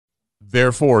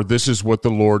Therefore, this is what the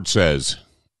Lord says.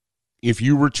 If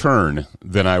you return,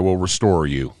 then I will restore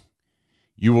you.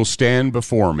 You will stand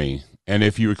before me, and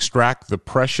if you extract the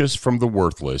precious from the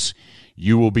worthless,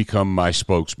 you will become my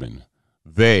spokesman.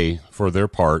 They, for their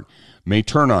part, may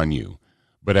turn on you,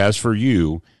 but as for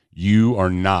you, you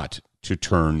are not to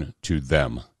turn to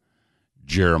them.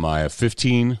 Jeremiah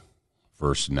 15,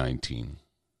 verse 19.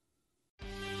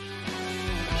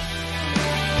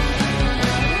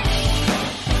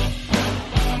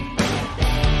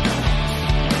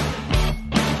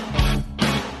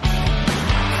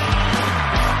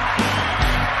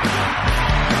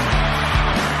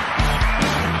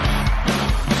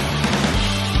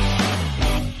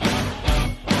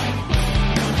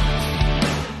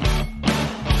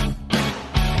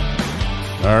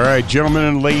 All right, gentlemen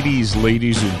and ladies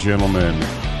and gentlemen,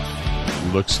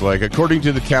 looks like, according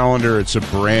to the calendar, it's a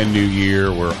brand new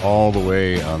year. We're all the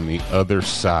way on the other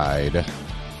side.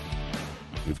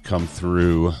 We've come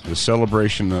through the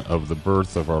celebration of the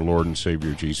birth of our Lord and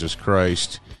Savior Jesus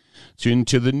Christ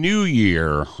into the new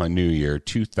year,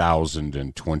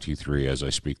 2023, as I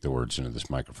speak the words into this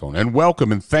microphone. And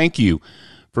welcome and thank you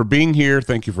for being here.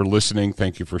 Thank you for listening.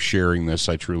 Thank you for sharing this.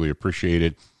 I truly appreciate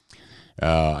it.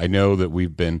 I know that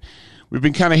we've been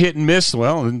kind of hit and miss.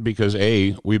 Well, because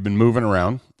A, we've been moving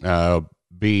around.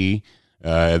 B,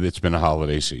 it's been a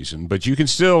holiday season. But you can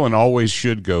still and always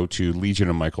should go to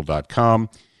legionofmichael.com.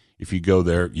 If you go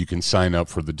there, you can sign up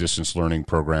for the distance learning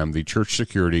program, the Church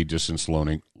Security Distance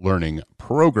Learning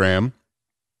Program.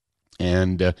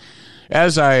 And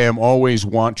as I am always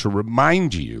want to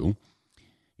remind you,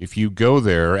 if you go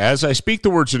there, as I speak the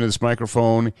words into this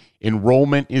microphone,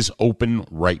 enrollment is open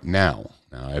right now.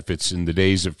 Now, if it's in the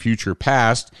days of future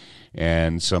past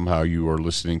and somehow you are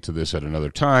listening to this at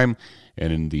another time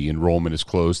and the enrollment is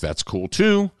closed, that's cool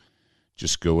too.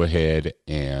 Just go ahead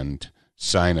and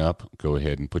sign up. Go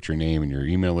ahead and put your name and your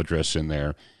email address in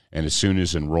there. And as soon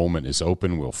as enrollment is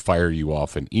open, we'll fire you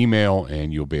off an email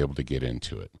and you'll be able to get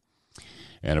into it.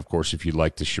 And, of course, if you'd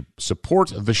like to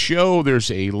support the show, there's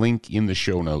a link in the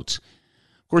show notes.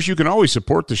 Of course, you can always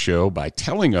support the show by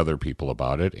telling other people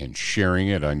about it and sharing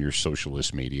it on your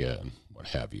socialist media and what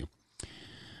have you.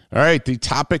 All right, the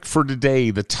topic for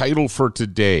today, the title for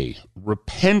today,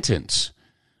 Repentance,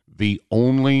 the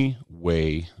Only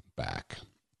Way Back.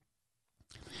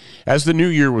 As the new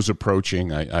year was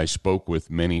approaching, I spoke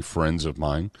with many friends of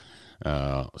mine,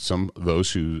 some of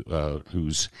those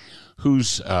whose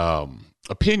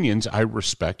opinions I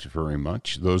respect very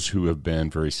much, those who have been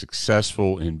very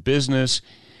successful in business,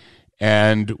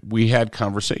 and we had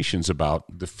conversations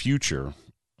about the future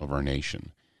of our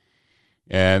nation.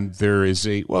 And there is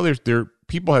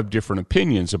people have different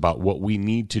opinions about what we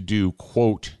need to do,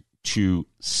 quote, to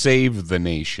save the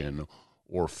nation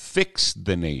or fix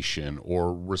the nation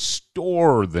or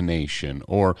restore the nation,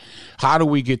 or how do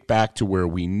we get back to where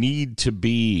we need to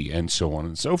be, and so on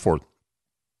and so forth.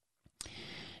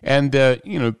 And,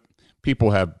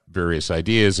 people have various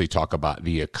ideas. They talk about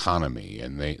the economy,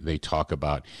 and they talk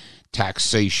about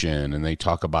taxation, and they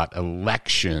talk about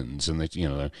elections, and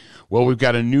we've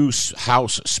got a new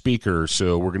House Speaker,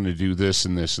 so we're going to do this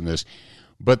and this and this.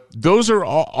 But those are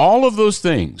all of those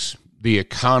things, the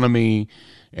economy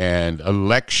and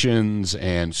elections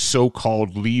and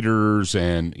so-called leaders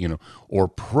and, or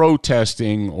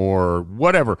protesting or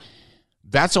whatever.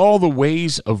 That's all the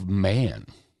ways of man.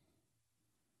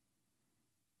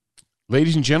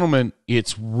 Ladies and gentlemen,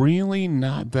 it's really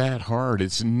not that hard.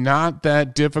 It's not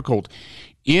that difficult.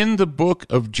 In the book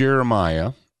of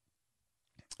Jeremiah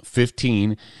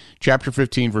 15, chapter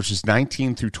 15, verses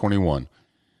 19 through 21,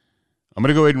 I'm going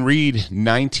to go ahead and read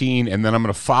 19, and then I'm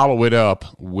going to follow it up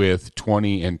with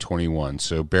 20 and 21.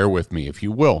 So bear with me, if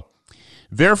you will.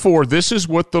 Therefore, this is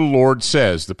what the Lord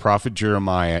says, the prophet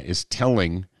Jeremiah is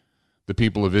telling the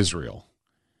people of Israel.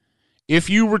 If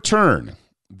you return,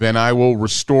 then I will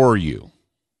restore you.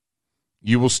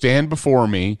 You will stand before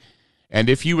me, and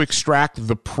if you extract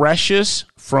the precious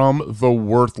from the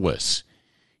worthless,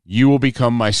 you will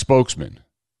become my spokesman.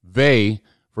 They,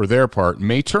 for their part,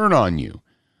 may turn on you,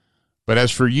 but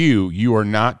as for you, you are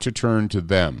not to turn to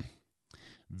them.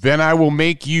 Then I will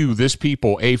make you, this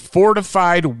people, a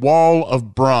fortified wall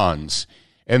of bronze,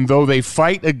 and though they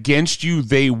fight against you,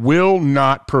 they will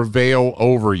not prevail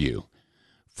over you.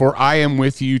 For I am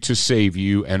with you to save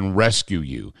you and rescue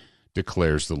you,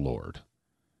 declares the Lord.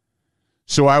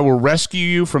 So I will rescue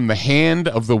you from the hand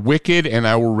of the wicked, and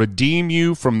I will redeem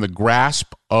you from the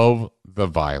grasp of the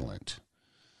violent.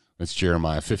 That's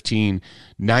Jeremiah 15,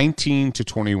 19 to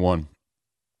 21.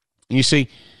 And you see,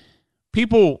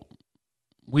 people,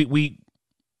 we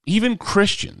even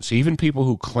Christians, even people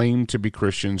who claim to be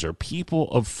Christians are people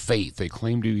of faith. They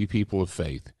claim to be people of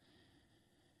faith.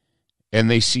 And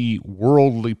they see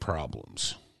worldly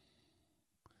problems.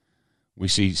 We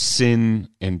see sin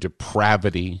and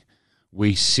depravity.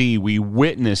 We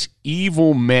witness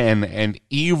evil men and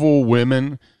evil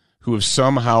women who have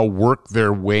somehow worked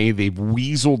their way, they've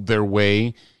weaseled their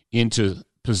way into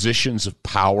positions of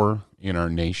power in our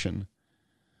nation.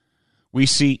 We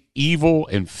see evil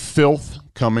and filth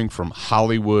coming from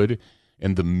Hollywood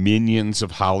and the minions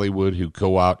of Hollywood who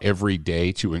go out every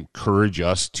day to encourage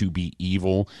us to be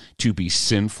evil, to be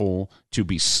sinful, to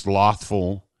be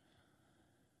slothful.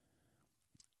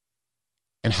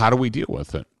 And how do we deal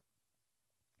with it?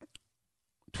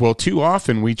 Well, too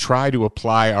often we try to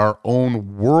apply our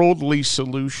own worldly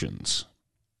solutions.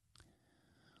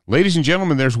 Ladies and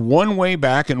gentlemen, there's one way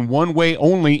back and one way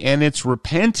only, and it's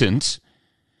repentance,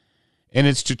 and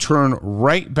it's to turn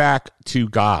right back to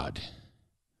God.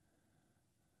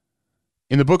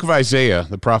 In the book of Isaiah,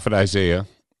 the prophet Isaiah,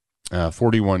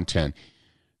 41:10,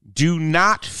 "Do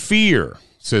not fear,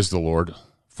 says the Lord,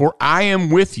 for I am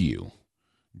with you.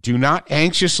 Do not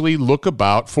anxiously look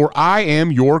about, for I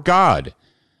am your God.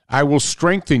 I will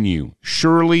strengthen you.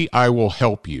 Surely I will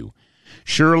help you.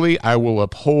 Surely I will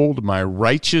uphold my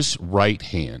righteous right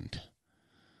hand."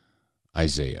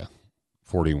 Isaiah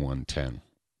 41:10.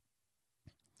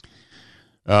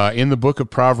 In the book of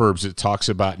Proverbs, it talks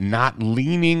about not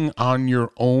leaning on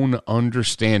your own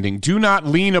understanding. Do not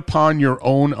lean upon your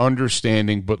own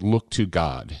understanding, but look to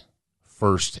God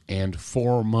first and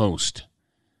foremost.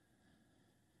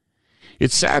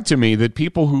 It's sad to me that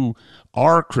people who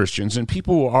are Christians and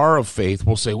people who are of faith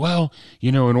will say, well,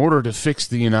 in order to fix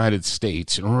the United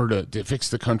States, in order to fix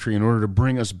the country, in order to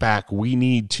bring us back, we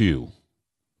need to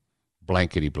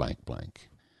blankety blank blank.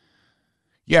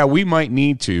 Yeah, we might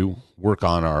need to work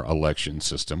on our election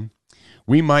system.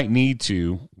 We might need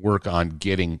to work on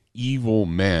getting evil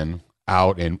men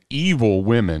out and evil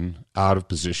women out of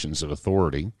positions of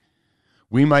authority.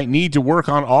 We might need to work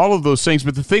on all of those things,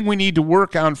 but the thing we need to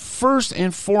work on first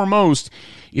and foremost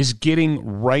is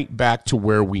getting right back to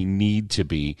where we need to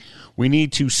be. We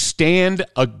need to stand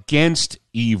against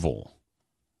evil.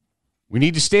 We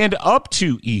need to stand up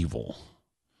to evil.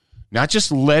 Not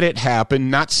just let it happen,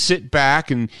 not sit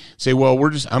back and say, well,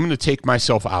 I'm going to take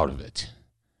myself out of it.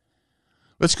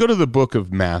 Let's go to the book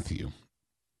of Matthew.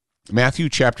 Matthew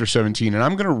chapter 17, and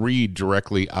I'm going to read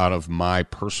directly out of my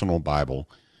personal Bible.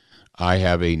 I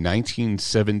have a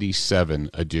 1977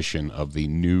 edition of the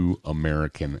New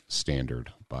American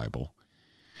Standard Bible.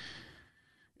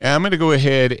 And I'm going to go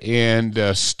ahead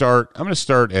and start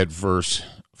at verse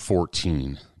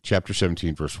 14, chapter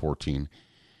 17, verse 14.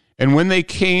 "And when they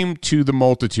came to the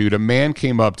multitude, a man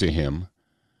came up to him,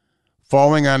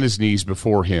 falling on his knees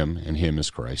before him," and him is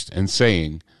Christ, "and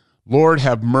saying, Lord,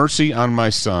 have mercy on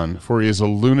my son, for he is a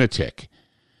lunatic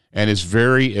and is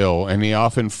very ill, and he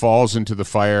often falls into the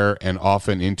fire and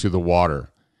often into the water.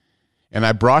 And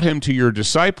I brought him to your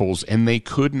disciples, and they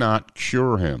could not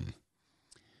cure him.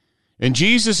 And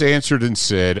Jesus answered and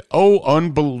said, O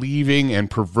unbelieving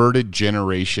and perverted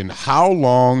generation, how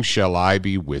long shall I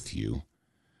be with you?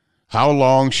 How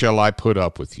long shall I put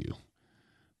up with you?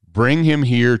 Bring him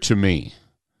here to me.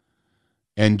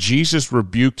 And Jesus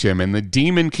rebuked him, and the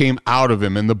demon came out of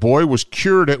him, and the boy was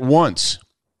cured at once.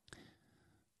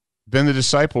 Then the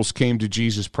disciples came to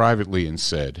Jesus privately and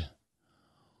said,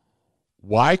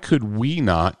 Why could we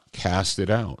not cast it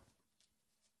out?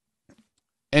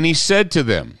 And he said to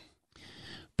them,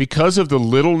 Because of the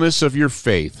littleness of your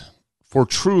faith, for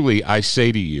truly I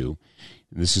say to you,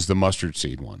 this is the mustard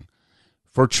seed one,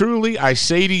 for truly I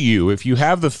say to you, if you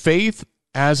have the faith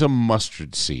as a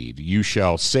mustard seed, you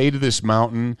shall say to this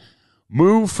mountain,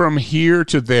 Move from here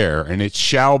to there, and it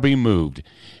shall be moved,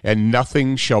 and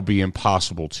nothing shall be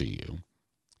impossible to you.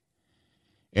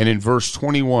 And in verse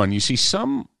 21, you see,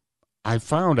 I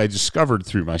discovered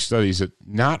through my studies that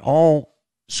not all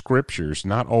scriptures,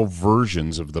 not all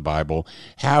versions of the Bible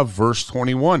have verse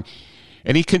 21.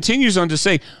 And he continues on to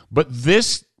say, But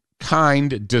this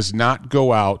kind does not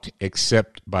go out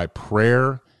except by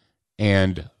prayer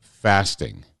and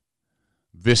fasting.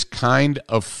 This kind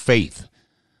of faith,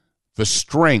 the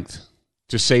strength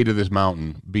to say to this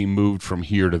mountain, be moved from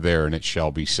here to there, and it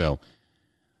shall be so.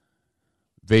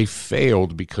 They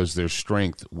failed because their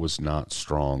strength was not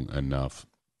strong enough.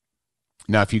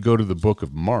 Now, if you go to the book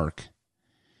of Mark,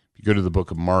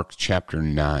 chapter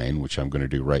 9, which I'm going to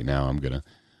do right now, I'm going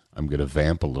to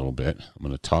vamp a little bit. I'm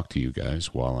going to talk to you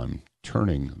guys while I'm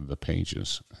turning the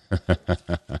pages.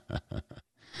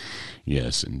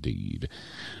 Yes, indeed.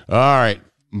 All right,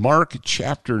 Mark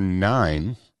chapter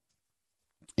 9.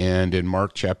 And in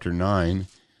Mark chapter 9,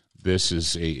 this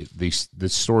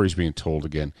story is being told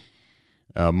again.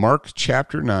 Mark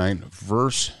chapter 9,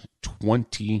 verse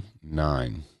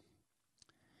 29.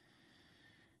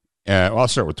 I'll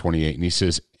start with 28. And he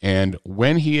says, "And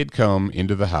when he had come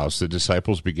into the house, the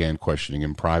disciples began questioning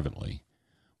him privately.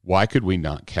 'Why could we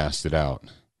not cast it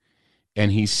out?'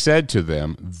 And he said to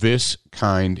them, This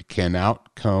kind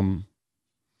cannot come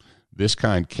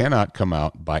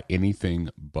out by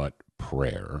anything but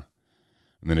prayer."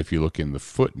 And then if you look in the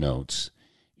footnotes,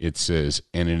 it says,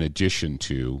 "And in addition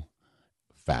to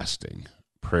fasting,"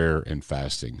 prayer and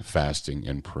fasting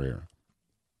and prayer.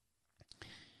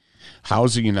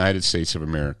 How's the United States of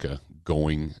America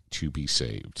going to be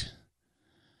saved?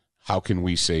 How can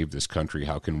we save this country?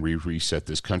 How can we reset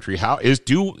this country?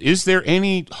 Is there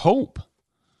any hope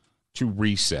to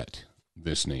reset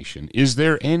this nation? Is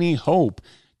there any hope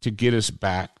to get us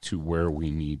back to where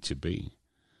we need to be?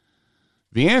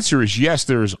 The answer is yes,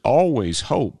 there is always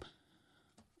hope,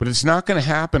 but it's not going to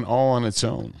happen all on its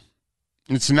own.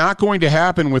 It's not going to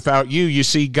happen without you. You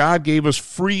see, God gave us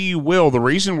free will. The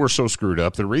reason we're so screwed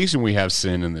up, the reason we have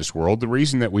sin in this world, the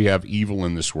reason that we have evil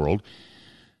in this world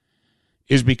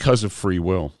is because of free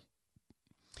will.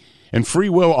 And free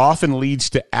will often leads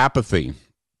to apathy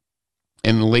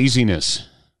and laziness.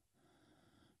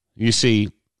 You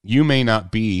see, you may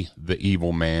not be the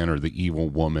evil man or the evil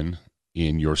woman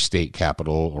in your state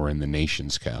capital or in the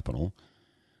nation's capital.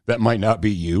 That might not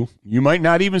be you. You might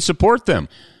not even support them.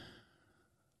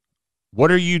 What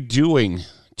are you doing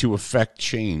to affect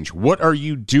change? What are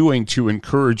you doing to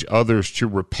encourage others to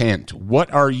repent? What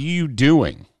are you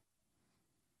doing?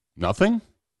 Nothing?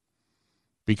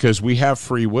 Because we have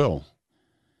free will.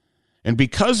 And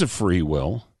because of free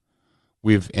will,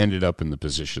 we've ended up in the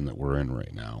position that we're in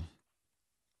right now.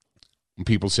 And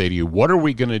people say to you, what are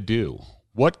we going to do?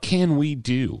 What can we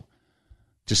do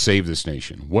to save this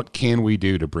nation? What can we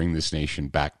do to bring this nation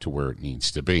back to where it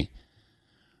needs to be?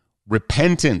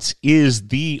 Repentance is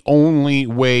the only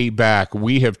way back.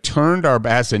 We have turned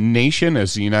as a nation,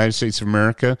 as the United States of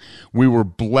America, we were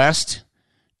blessed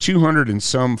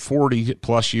 240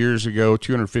 plus years ago,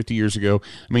 250 years ago.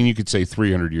 I mean, you could say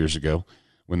 300 years ago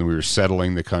when we were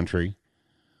settling the country,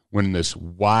 when this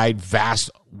wide, vast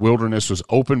wilderness was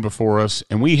open before us,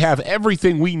 and we have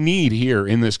everything we need here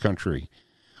in this country.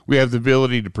 We have the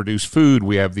ability to produce food.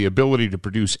 We have the ability to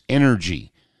produce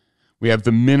energy. We have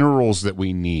the minerals that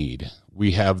we need.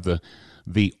 We have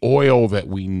the oil that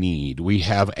we need. We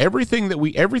have everything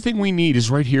we need is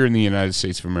right here in the United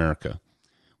States of America.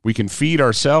 We can feed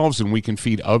ourselves and we can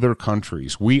feed other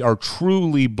countries. We are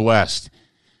truly blessed.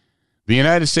 The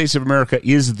United States of America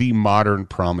is the modern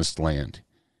promised land.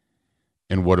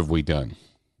 And what have we done?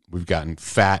 We've gotten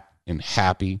fat and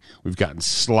happy. We've gotten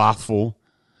slothful.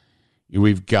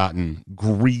 We've gotten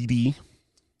greedy.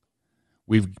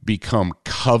 We've become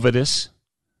covetous.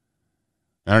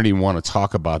 I don't even want to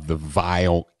talk about the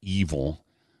vile evil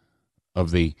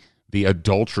of the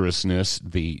adulterousness,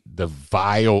 the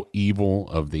vile evil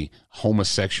of the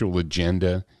homosexual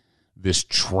agenda, this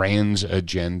trans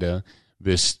agenda,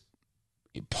 this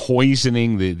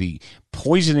poisoning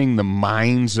the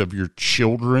minds of your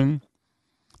children,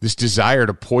 this desire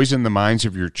to poison the minds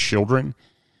of your children,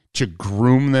 to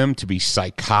groom them to be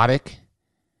psychotic.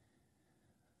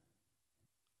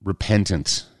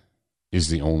 Repentance is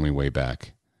the only way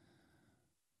back.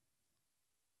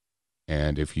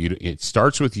 And it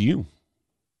starts with you.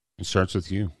 It starts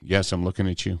with you. Yes, I'm looking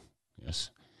at you.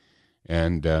 Yes.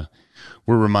 And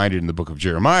we're reminded in the book of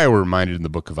Jeremiah, we're reminded in the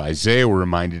book of Isaiah, we're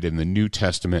reminded in the New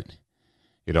Testament.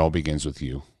 It all begins with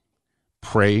you.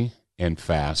 Pray and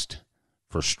fast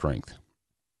for strength.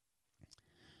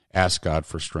 Ask God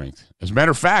for strength. As a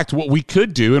matter of fact, what we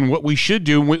could do and what we should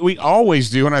do and what we always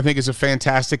do, and I think is a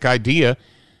fantastic idea,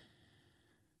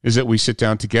 is that we sit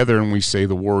down together and we say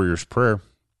the warrior's prayer.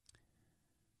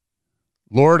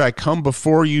 Lord, I come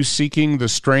before you seeking the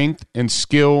strength and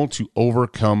skill to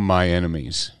overcome my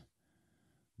enemies.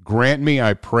 Grant me,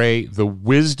 I pray, the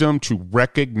wisdom to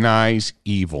recognize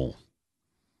evil.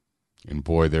 And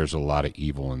boy, there's a lot of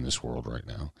evil in this world right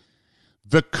now.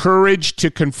 The courage to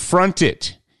confront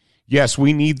it. Yes,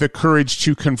 we need the courage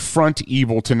to confront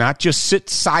evil, to not just sit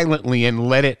silently and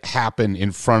let it happen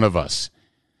in front of us.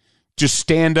 Just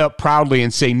stand up proudly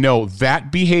and say, no,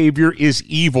 that behavior is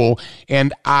evil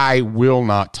and I will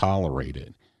not tolerate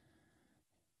it.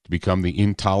 To become the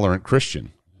intolerant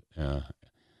Christian.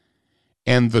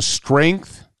 And the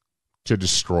strength to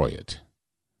destroy it.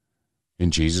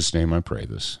 In Jesus' name I pray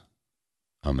this.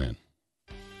 Amen.